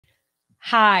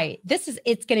Hi, this is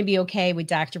It's Gonna Be Okay with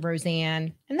Dr.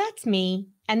 Roseann, and that's me.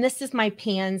 And this is my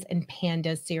Pans and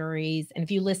Pandas series. And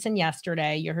if you listened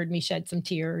yesterday, you heard me shed some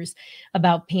tears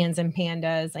about Pans and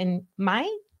Pandas. And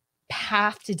my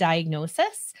path to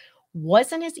diagnosis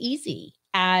wasn't as easy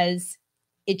as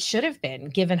it should have been,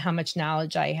 given how much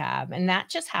knowledge I have. And that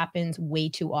just happens way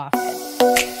too often.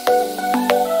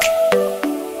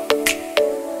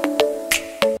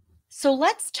 So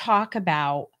let's talk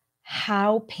about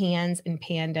how PANS and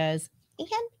PANDAS and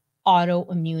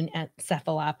autoimmune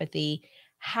encephalopathy,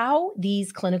 how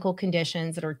these clinical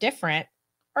conditions that are different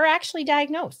are actually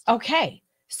diagnosed. Okay,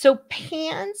 so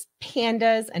PANS,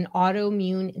 PANDAS, and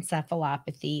autoimmune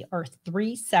encephalopathy are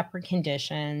three separate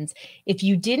conditions. If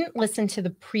you didn't listen to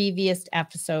the previous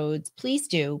episodes, please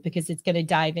do, because it's going to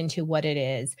dive into what it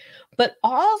is. But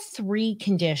all three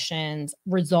conditions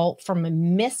result from a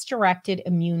misdirected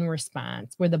immune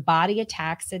response where the body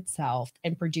attacks itself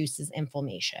and produces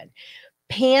inflammation.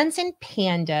 PANS and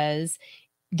PANDAS,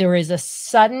 there is a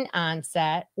sudden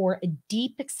onset or a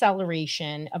deep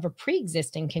acceleration of a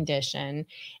pre-existing condition,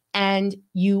 and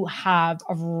you have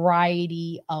a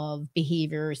variety of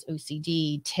behaviors,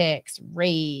 OCD, tics,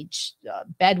 rage,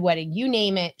 bedwetting, you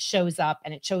name it, shows up,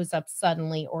 and it shows up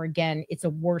suddenly, or again, it's a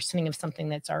worsening of something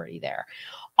that's already there.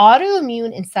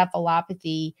 Autoimmune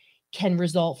encephalopathy can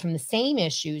result from the same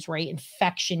issues, right?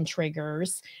 Infection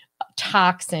triggers,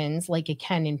 toxins like it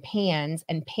can in PANS,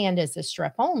 and PANDAS is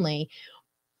strep only,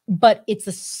 but it's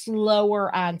a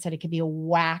slower onset. It could be a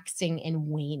waxing and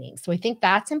waning. So I think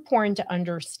that's important to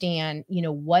understand,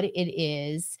 what it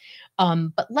is.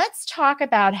 But let's talk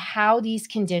about how these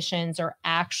conditions are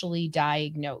actually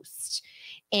diagnosed.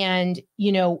 And,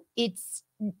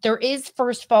 there is,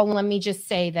 first of all, let me just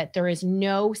say that there is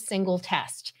no single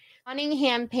test.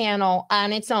 Cunningham panel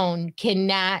on its own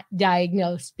cannot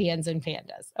diagnose PANS and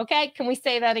PANDAS. Okay. Can we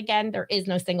say that again? There is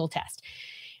no single test.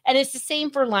 And it's the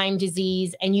same for Lyme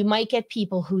disease. And you might get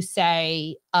people who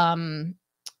say,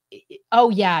 oh,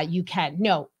 yeah, you can.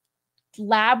 No,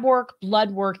 lab work,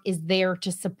 blood work is there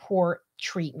to support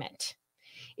treatment.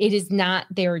 It is not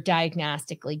there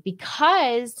diagnostically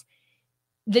because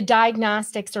the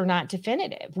diagnostics are not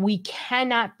definitive. We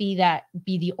cannot be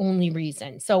the only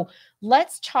reason. So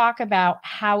let's talk about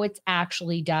how it's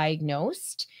actually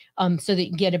diagnosed. So that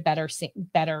you get a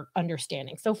better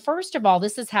understanding. So first of all,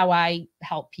 this is how I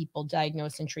help people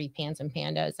diagnose and treat PANS and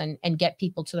PANDAS and get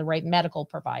people to the right medical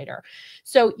provider.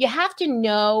 So you have to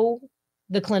know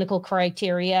the clinical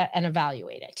criteria and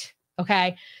evaluate it.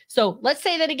 Okay. So let's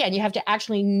say that again, you have to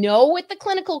actually know what the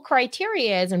clinical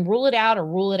criteria is and rule it out or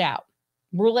rule it out.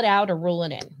 Rule it out or rule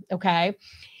it in. Okay.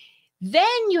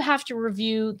 Then you have to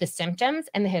review the symptoms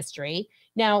and the history.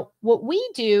 Now, what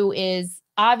we do is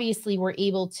obviously we're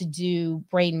able to do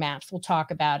brain maps. We'll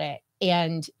talk about it.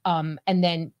 And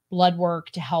then blood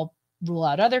work to help rule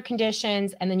out other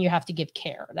conditions. And then you have to give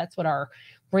care. That's what our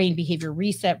brain behavior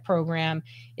reset program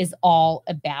is all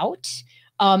about.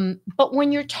 But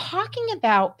when you're talking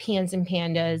about PANS and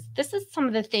PANDAS, this is some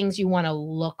of the things you want to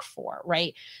look for,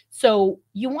 right? So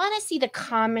you want to see the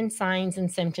common signs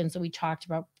and symptoms that we talked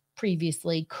about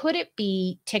previously. Could it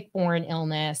be tick-borne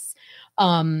illness,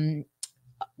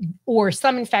 or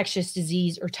some infectious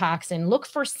disease or toxin? Look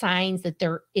for signs that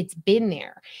it's been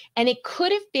there. And it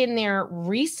could have been there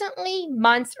recently,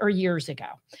 months or years ago.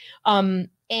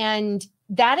 And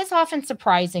that is often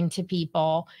surprising to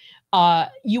people.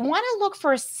 You want to look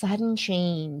for a sudden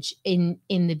change in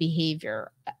the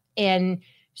behavior. And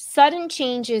sudden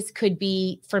changes could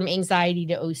be from anxiety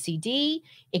to OCD.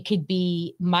 It could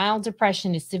be mild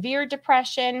depression to severe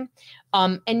depression.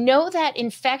 And know that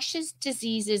infectious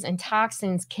diseases and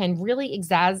toxins can really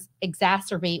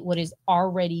exacerbate what is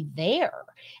already there.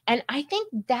 And I think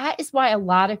that is why a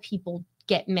lot of people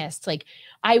get missed. Like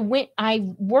I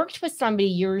worked with somebody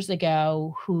years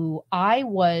ago who I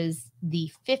was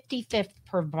the 55th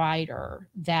provider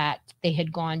that they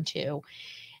had gone to.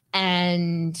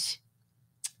 And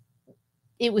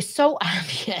it was so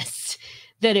obvious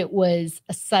that it was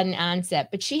a sudden onset,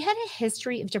 but she had a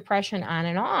history of depression on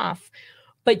and off.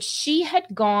 But she had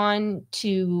gone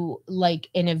to like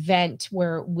an event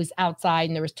where it was outside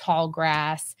and there was tall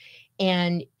grass,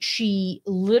 and she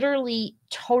literally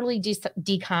totally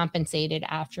decompensated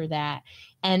after that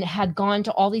and had gone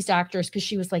to all these doctors because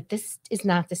she was like, this is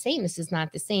not the same. This is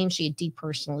not the same. She had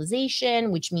depersonalization,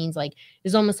 which means like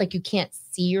it's almost like you can't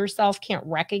see yourself, can't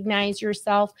recognize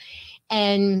yourself.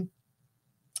 And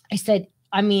I said,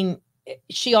 I mean,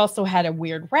 she also had a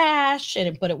weird rash,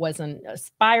 but it wasn't a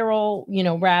spiral,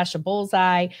 rash, a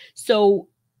bullseye. So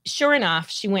sure enough,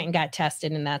 she went and got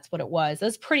tested, and that's what it was.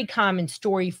 That's a pretty common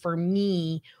story for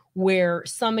me where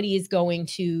somebody is going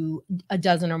to a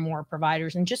dozen or more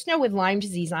providers. And just know with Lyme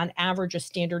disease, on average, a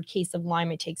standard case of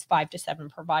Lyme, it takes 5 to 7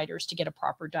 providers to get a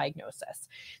proper diagnosis.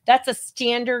 That's a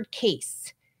standard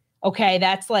case. Okay.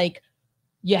 That's like,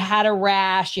 you had a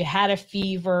rash, you had a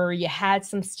fever, you had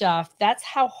some stuff. That's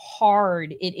how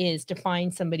hard it is to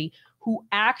find somebody who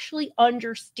actually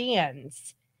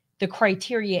understands the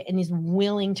criteria and is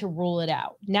willing to rule it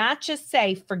out, not just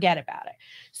say, forget about it.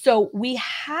 So we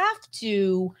have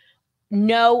to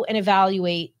know and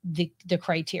evaluate the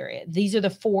criteria. These are the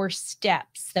 4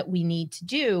 steps that we need to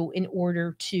do in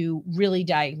order to really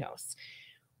diagnose.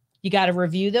 You got to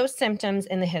review those symptoms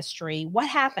and the history. What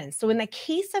happens? So in the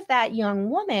case of that young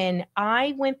woman,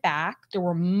 I went back. There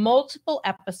were multiple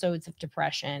episodes of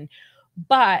depression,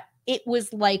 but it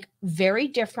was like very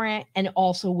different, and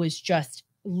also was just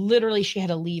literally she had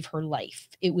to leave her life.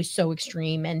 It was so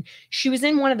extreme, and she was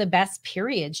in one of the best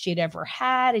periods she had ever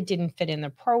had. It didn't fit in the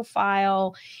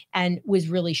profile and was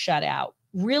really shut out.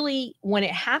 Really, when it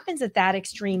happens at that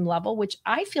extreme level, which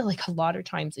I feel like a lot of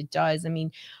times it does. I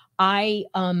mean, I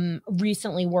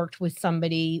recently worked with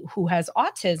somebody who has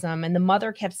autism, and the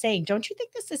mother kept saying, don't you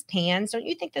think this is PANS? Don't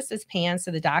you think this is PANS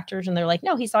to the doctors? And they're like,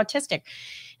 no, he's autistic.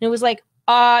 And it was like,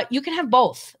 you can have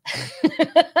both.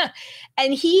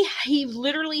 And he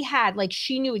literally had, like,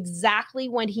 she knew exactly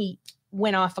when he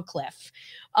went off a cliff.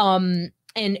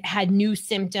 And had new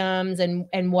symptoms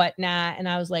and whatnot. And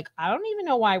I was like, I don't even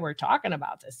know why we're talking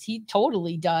about this. He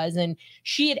totally does. And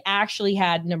she had actually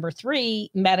had, number 3,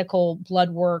 medical blood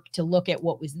work to look at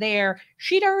what was there.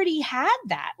 She'd already had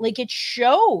that. Like, it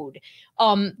showed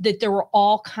that there were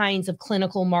all kinds of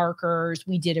clinical markers.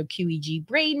 We did a QEEG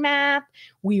Brain Map.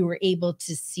 We were able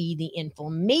to see the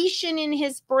inflammation in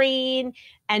his brain.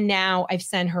 And now I've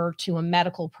sent her to a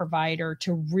medical provider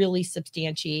to really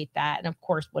substantiate that. And of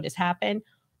course, what has happened?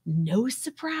 No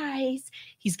surprise.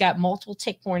 He's got multiple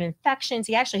tick-borne infections.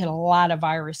 He actually had a lot of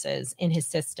viruses in his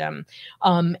system,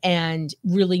 and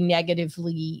really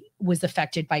negatively was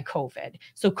affected by COVID.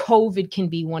 So COVID can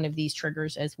be one of these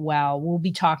triggers as well. We'll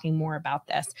be talking more about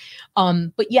this.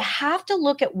 But you have to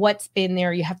look at what's been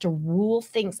there. You have to rule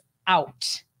things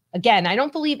out. Again, I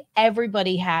don't believe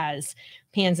everybody has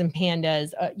PANS and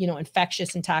PANDAS,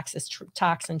 infectious and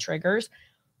toxin triggers,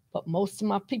 but most of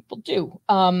my people do.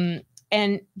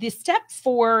 And the step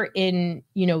 4 in,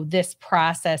 this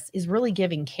process is really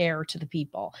giving care to the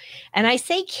people. And I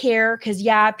say care because,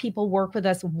 people work with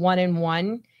us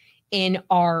one-on-one in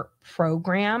our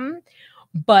program,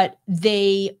 but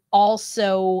they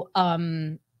also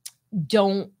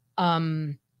don't,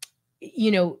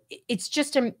 it's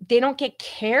just, they don't get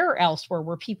care elsewhere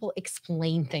where people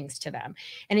explain things to them.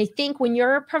 And I think when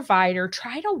you're a provider,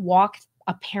 try to walk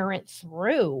a parent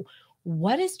through,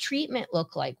 what does treatment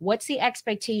look like? What's the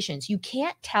expectations? You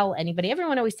can't tell anybody.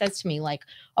 Everyone always says to me, like,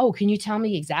 oh, can you tell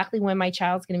me exactly when my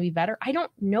child's going to be better? I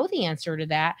don't know the answer to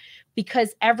that,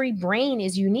 because every brain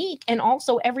is unique, and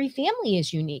also every family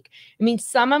is unique. I mean,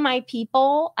 some of my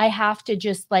people, I have to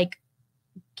just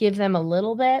give them a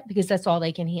little bit because that's all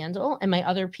they can handle. And my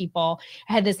other people,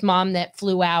 I had this mom that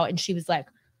flew out and she was like,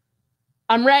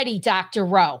 I'm ready, Dr.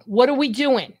 Rowe. What are we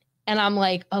doing? And I'm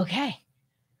like, okay.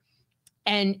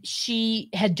 And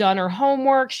she had done her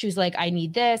homework. She was like, I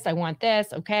need this. I want this.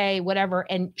 Okay, whatever.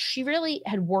 And she really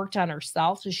had worked on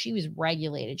herself. So she was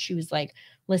regulated. She was like,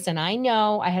 listen, I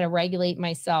know I had to regulate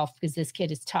myself because this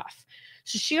kid is tough.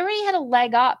 So she already had a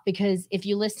leg up, because if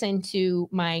you listen to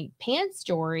my PANS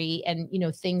story and,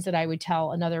 things that I would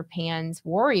tell another PANS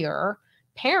warrior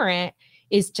parent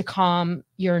is to calm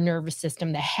your nervous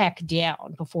system the heck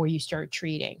down before you start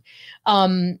treating.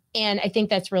 And I think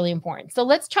that's really important. So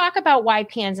let's talk about why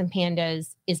PANS and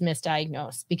PANDAS is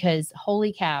misdiagnosed, because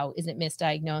holy cow, is it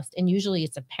misdiagnosed? And usually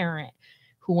it's a parent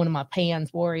who, one of my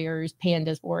PANS warriors,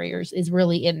 PANDAS warriors, is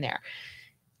really in there.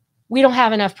 We don't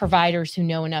have enough providers who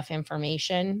know enough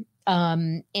information.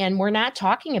 And we're not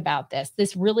talking about this.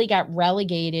 This really got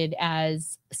relegated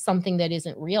as something that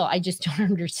isn't real. I just don't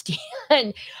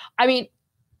understand. I mean,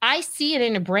 I see it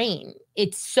in a brain.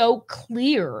 It's so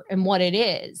clear in what it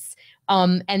is.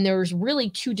 And there's really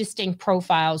 2 distinct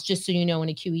profiles, just so you know, in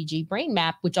a QEEG Brain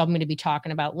Map, which I'm going to be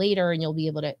talking about later, and you'll be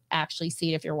able to actually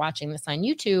see it if you're watching this on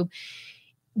YouTube,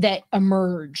 that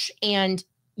emerge. And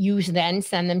you then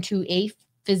send them to a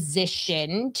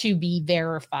physician to be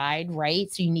verified,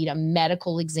 right? So you need a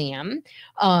medical exam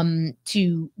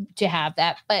to have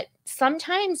that. But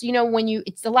sometimes, you know,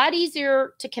 it's a lot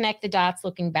easier to connect the dots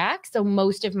looking back. So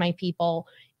most of my people,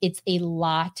 it's a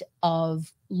lot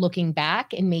of looking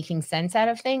back and making sense out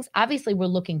of things. Obviously, we're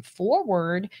looking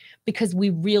forward because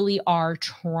we really are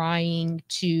trying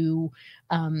to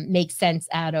make sense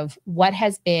out of what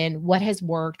has been, what has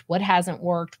worked, what hasn't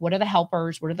worked, what are the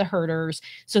helpers, what are the hurters,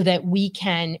 so that we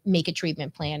can make a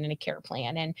treatment plan and a care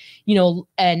plan. And, you know,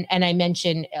 and I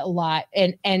mentioned a lot,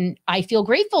 and I feel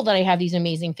grateful that I have these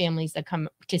amazing families that come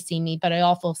to see me, but I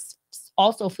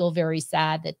also feel very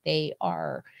sad that they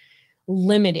are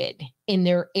limited in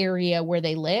their area where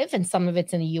they live. And some of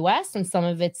it's in the US and some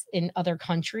of it's in other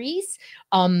countries.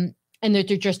 And that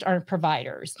there just aren't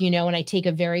providers, you know, and I take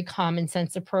a very common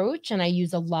sense approach, and I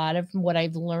use a lot of what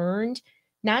I've learned,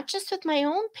 not just with my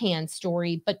own PAN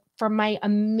story, but from my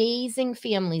amazing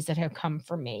families that have come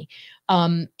from me.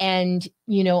 And,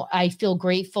 you know, I feel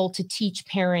grateful to teach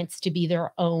parents to be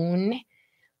their own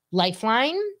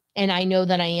lifeline. And I know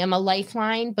that I am a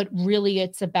lifeline, but really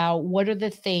it's about what are the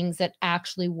things that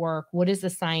actually work? What does the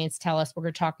science tell us? We're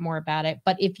going to talk more about it.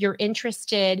 But if you're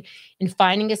interested in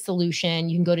finding a solution,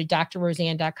 you can go to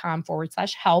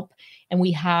drroseann.com/help. And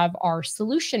we have our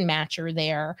solution matcher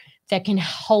there that can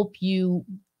help you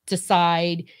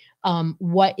decide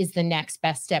what is the next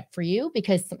best step for you,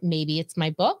 because maybe it's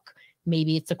my book,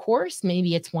 maybe it's a course,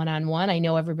 maybe it's one-on-one. I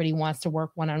know everybody wants to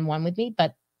work one-on-one with me,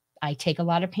 but I take a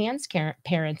lot of PANS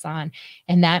parents on,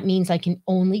 and that means I can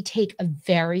only take a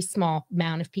very small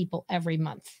amount of people every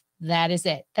month. That is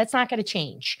it. That's not going to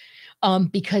change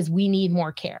because we need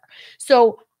more care.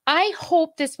 So I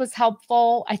hope this was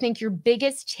helpful. I think your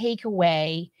biggest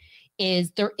takeaway is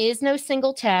there is no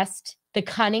single test. The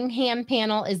Cunningham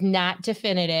panel is not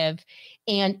definitive,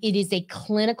 and it is a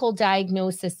clinical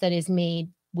diagnosis that is made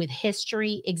with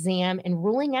history, exam, and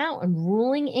ruling out and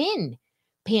ruling in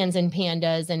PANS and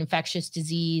PANDAS and infectious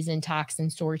disease and toxin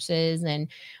sources. And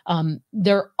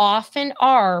there often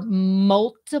are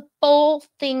multiple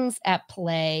things at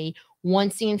play.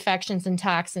 Once the infections and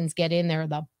toxins get in there,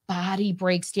 the body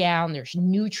breaks down. There's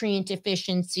nutrient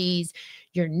deficiencies.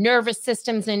 Your nervous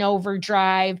system's in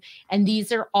overdrive. And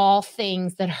these are all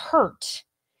things that hurt.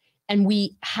 And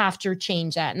we have to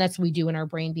change that. And that's what we do in our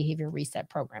brain behavior reset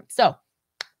program. So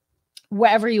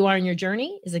wherever you are in your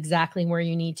journey is exactly where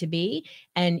you need to be.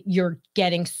 And you're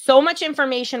getting so much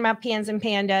information about PANS and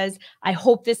PANDAS. I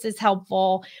hope this is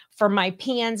helpful. For my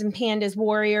PANS and PANDAS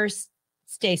warriors,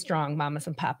 stay strong, mamas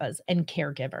and papas, and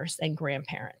caregivers and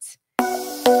grandparents.